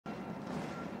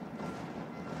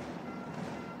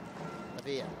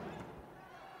Navia.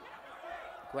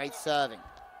 Great serving.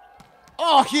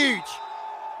 Oh, huge!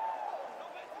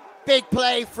 Big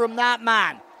play from that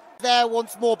man. There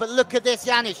once more, but look at this,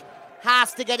 Janis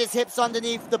has to get his hips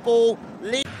underneath the ball.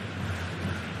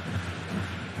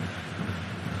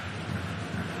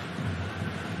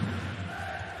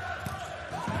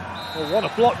 Well, what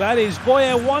a block that is.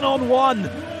 Boyer one-on-one.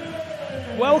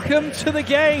 Welcome to the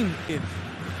game.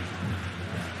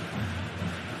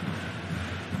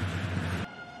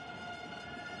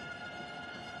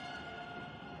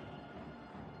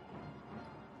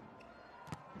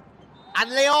 And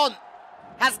Leon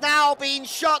has now been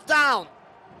shot down.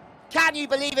 Can you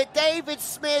believe it? David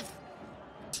Smith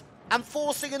and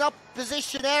forcing an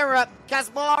opposition error.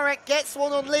 Kaczmarek gets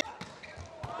one on Leon.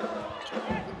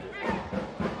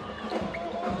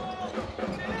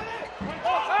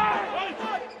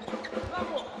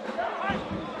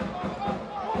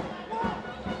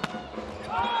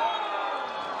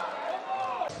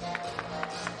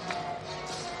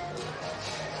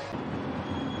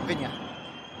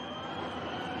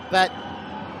 But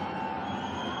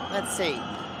let's see.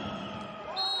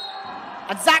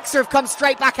 And Zaxa have come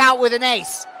straight back out with an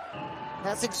ace.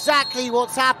 That's exactly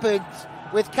what's happened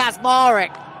with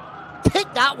Kaczmarek.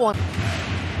 Pick that one.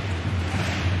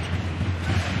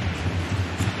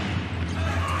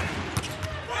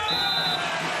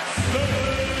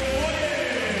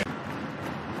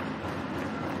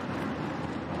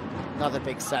 Another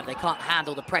big set. They can't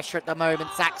handle the pressure at the moment,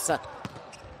 Zaxa.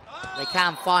 They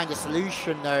can find a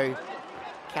solution though,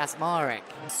 Kaczmarek.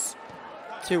 It's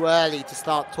too early to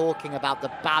start talking about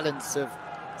the balance of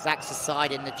Zaxa's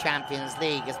side in the Champions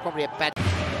League. It's probably a better...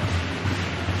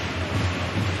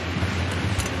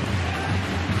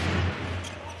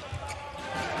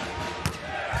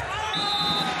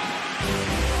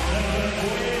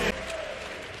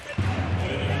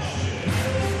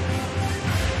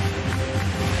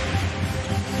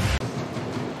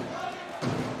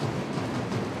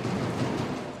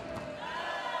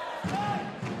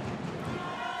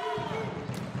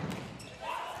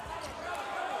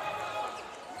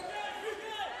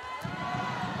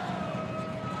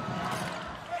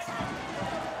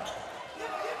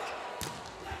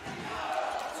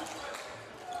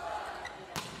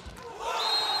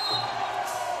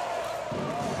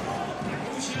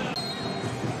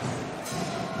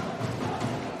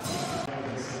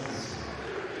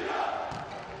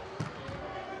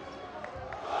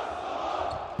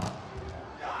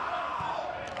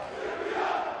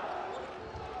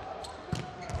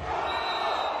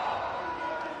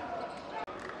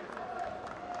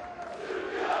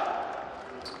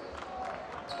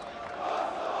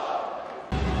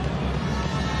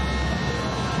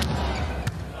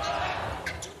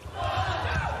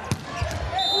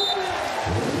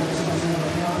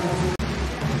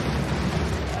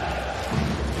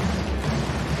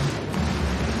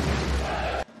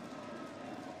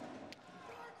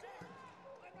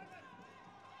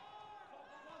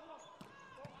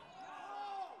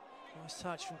 Nice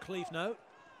touch from Cleveland.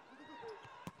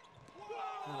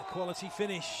 And a quality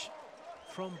finish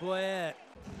from Boyer.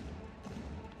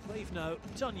 Cleveland,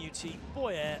 Dunuti,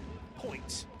 Boyer,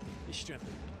 point, Istrim.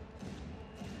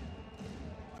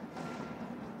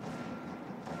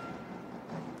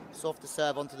 Soft to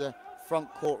serve onto the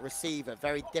front court receiver.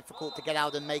 Very difficult to get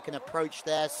out and make an approach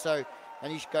there. So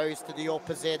Anish goes to the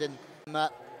opposite and,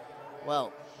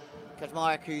 well,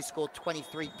 Kaczmarek, who scored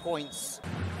 23 points.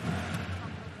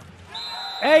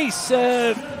 Ace!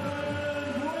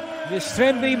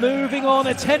 Istrim moving on,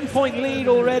 a 10-point lead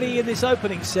already in this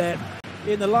opening set.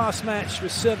 In the last match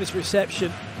with service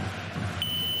reception.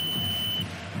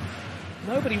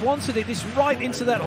 Nobody wanted it, this right into that